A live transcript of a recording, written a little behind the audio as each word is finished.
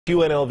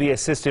UNLV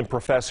Assistant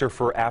Professor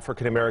for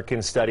African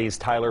American Studies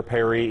Tyler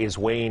Perry is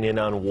weighing in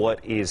on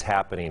what is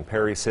happening.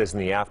 Perry says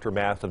in the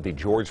aftermath of the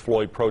George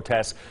Floyd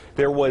protests,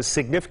 there was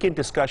significant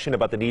discussion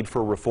about the need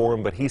for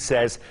reform, but he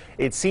says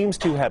it seems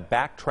to have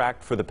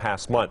backtracked for the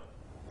past month.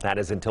 That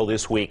is until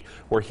this week,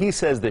 where he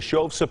says the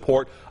show of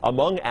support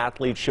among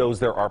athletes shows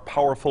there are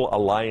powerful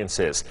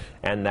alliances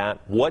and that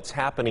what's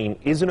happening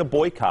isn't a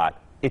boycott,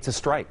 it's a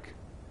strike.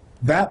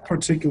 That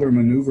particular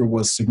maneuver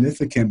was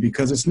significant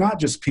because it's not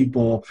just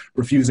people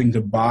refusing to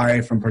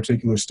buy from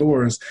particular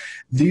stores.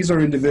 These are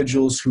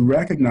individuals who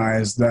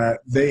recognize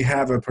that they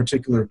have a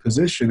particular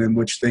position in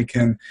which they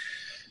can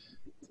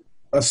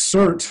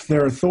assert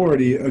their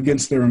authority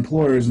against their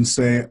employers and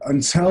say,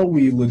 until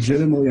we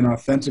legitimately and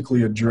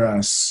authentically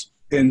address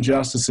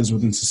injustices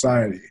within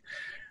society,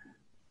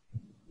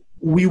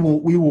 we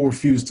will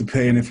refuse to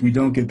pay, and if we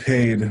don't get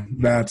paid,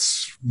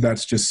 that's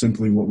just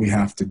simply what we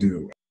have to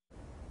do.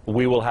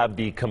 We will have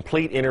the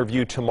complete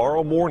interview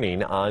tomorrow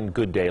morning on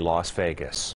Good Day Las Vegas.